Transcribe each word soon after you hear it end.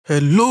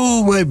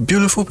Hello my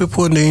beautiful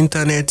people on the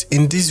internet.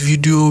 In this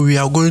video we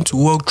are going to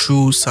walk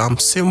through some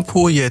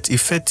simple yet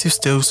effective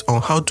steps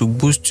on how to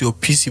boost your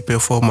PC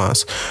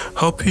performance,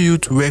 helping you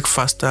to work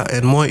faster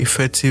and more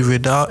effective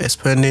without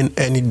expending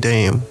any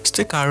dime.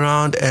 Stick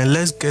around and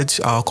let's get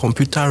our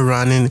computer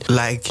running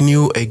like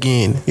new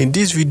again. In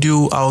this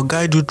video I'll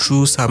guide you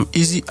through some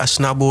easy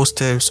actionable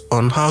steps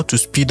on how to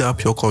speed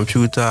up your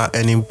computer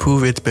and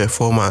improve its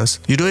performance.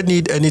 You don't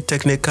need any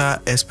technical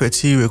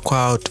expertise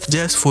required,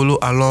 just follow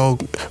along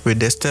with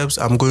the steps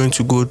I'm going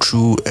to go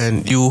through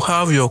and you'll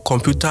have your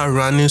computer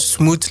running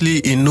smoothly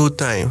in no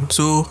time.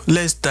 So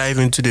let's dive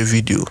into the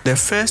video. The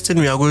first thing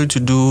we are going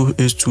to do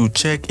is to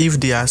check if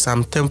there are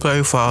some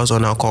temporary files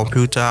on our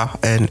computer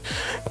and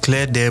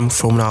clear them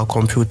from our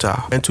computer.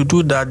 And to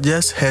do that,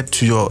 just head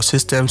to your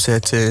system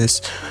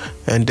settings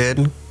and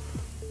then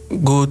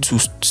go to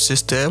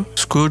system,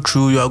 scroll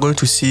through. You are going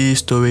to see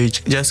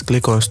storage. Just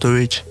click on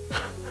storage,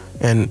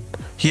 and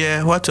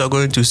here what you are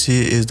going to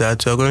see is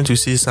that you are going to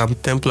see some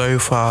temporary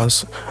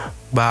files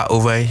bar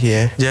over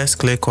here. Just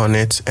click on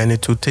it and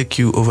it will take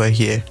you over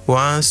here.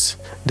 Once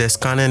the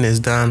scanning is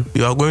done,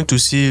 you are going to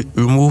see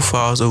remove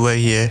files over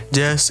here.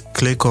 Just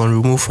click on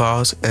remove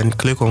files and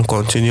click on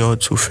continue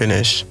to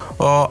finish.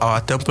 All our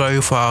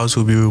temporary files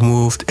will be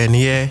removed, and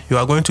here you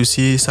are going to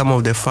see some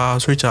of the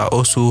files which are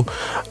also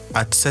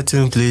at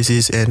certain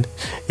places, and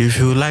if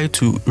you like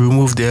to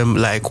remove them,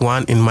 like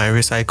one in my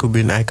recycle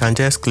bin, I can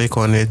just click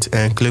on it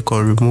and click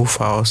on remove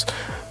files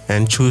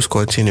and choose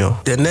continue.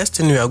 The next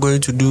thing we are going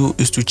to do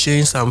is to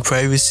change some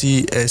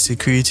privacy and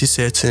security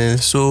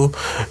settings. So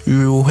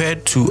we will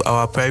head to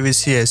our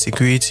privacy and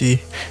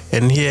security,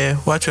 and here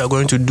what we are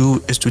going to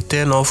do is to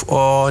turn off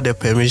all the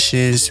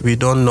permissions we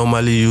don't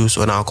normally use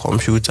on our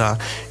computer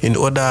in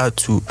order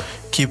to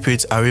keep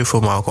it away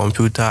from our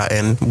computer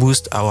and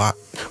boost our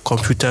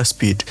computer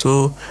speed.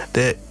 So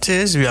the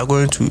things we are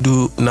going to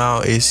do now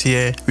is,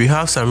 here we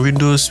have some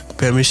Windows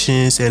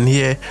permissions, and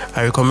here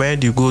I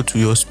recommend you go to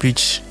your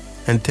speech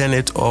and turn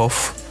it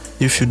off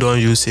if you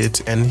don't use it.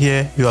 And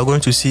here you are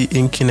going to see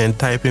inking and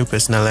typing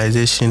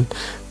personalization,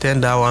 turn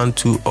that one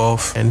to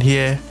off. And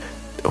here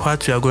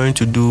what we are going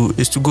to do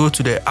is to go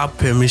to the app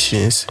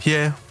permissions.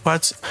 Here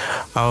what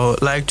I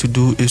would like to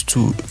do is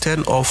to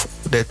turn off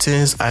the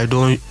things I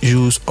don't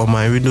use on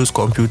my Windows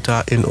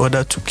computer in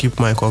order to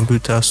keep my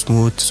computer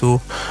smooth. So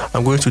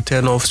I'm going to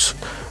turn off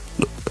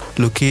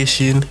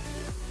location,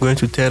 going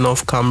to turn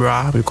off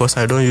camera because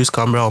I don't use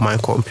camera on my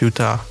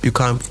computer. You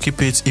can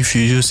keep it if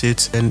you use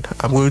it. And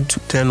I'm going to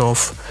turn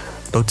off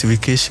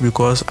notification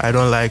because I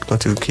don't like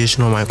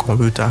notification on my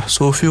computer.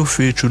 So feel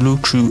free to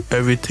look through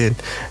everything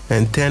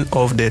and turn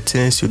off the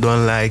things you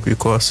don't like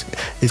because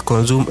it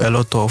consumes a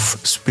lot of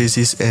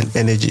spaces and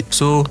energy.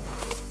 So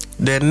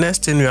the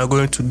next thing we are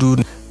going to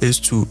do is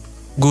to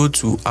go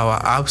to our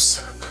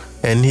apps,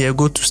 and here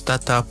go to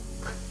startup,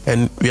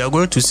 and we are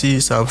going to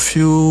see some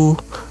few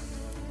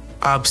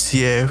apps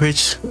here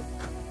which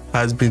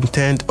has been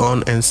turned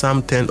on and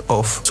some turned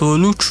off. So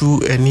look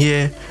through, and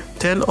here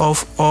turn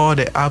off all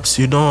the apps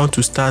you don't want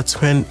to start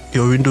when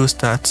your Windows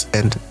starts,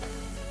 and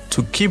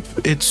to keep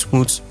it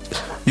smooth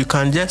you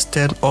can just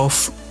turn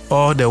off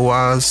all the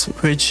ones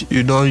which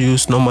you don't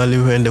use normally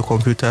when the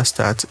computer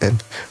starts,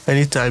 and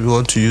anytime you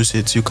want to use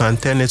it you can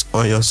turn it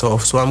on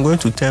yourself. So I'm going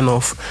to turn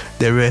off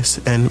the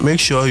rest, and make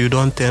sure you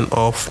don't turn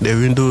off the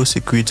Windows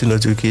security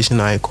notification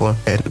icon,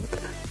 and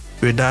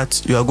with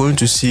that you are going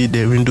to see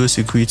the Windows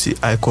security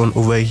icon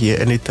over here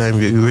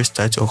anytime you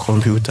restart your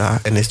computer,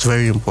 and it's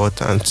very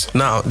important.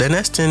 Now the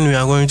next thing we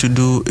are going to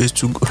do is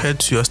to head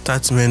to your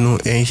start menu,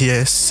 and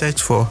here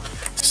search for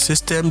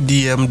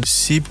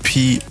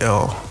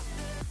systemd-cpl,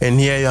 and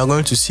here you are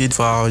going to see the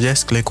file.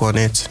 Just click on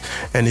it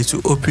and it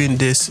will open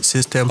this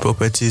system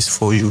properties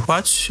for you.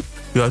 What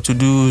you have to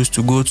do is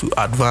to go to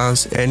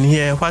advanced, and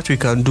here what we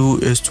can do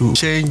is to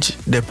change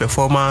the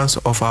performance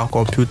of our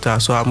computer.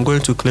 So I'm going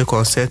to click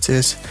on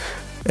settings,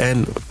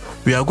 and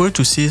we are going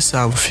to see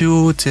some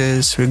few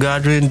things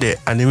regarding the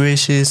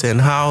animations and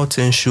how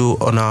things show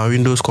on our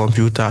Windows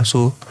computer.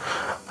 So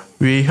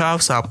we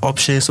have some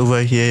options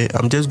over here.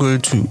 I'm just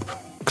going to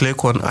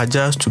click on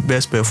adjust to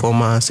best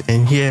performance,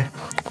 and here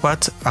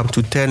what I'm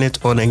to turn it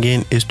on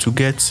again is to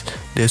get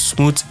the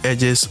smooth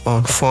edges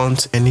on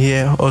fonts, and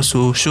here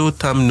also show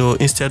thumbnail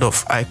instead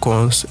of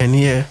icons. And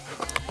here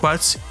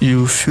what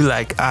you feel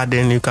like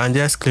adding, you can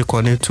just click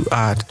on it to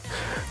add.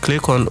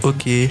 Click on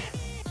OK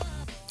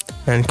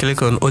and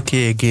click on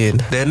OK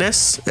again. The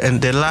next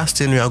and the last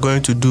thing we are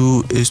going to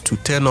do is to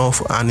turn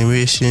off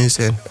animations,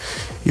 and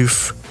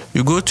if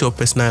you go to your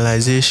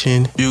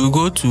personalization, you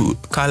go to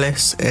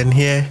colors, and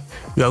here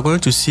you are going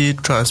to see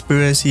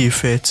transparency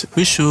effect,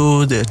 which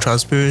shows the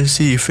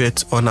transparency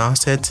effect on our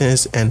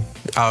settings and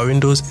our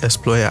Windows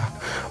Explorer.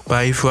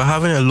 But if you are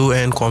having a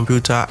low-end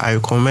computer, I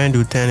recommend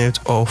you turn it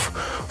off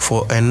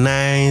for a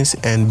nice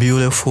and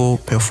beautiful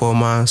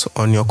performance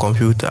on your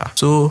computer.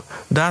 So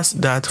that's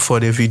that for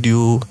the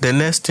video. The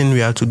next thing we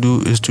have to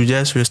do is to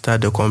just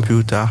restart the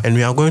computer, and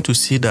we are going to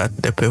see that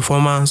the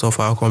performance of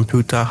our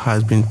computer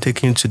has been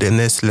taken to the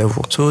next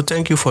level. So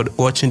thank you for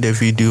watching the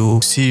video.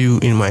 See you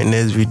in my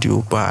next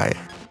video.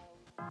 Bye.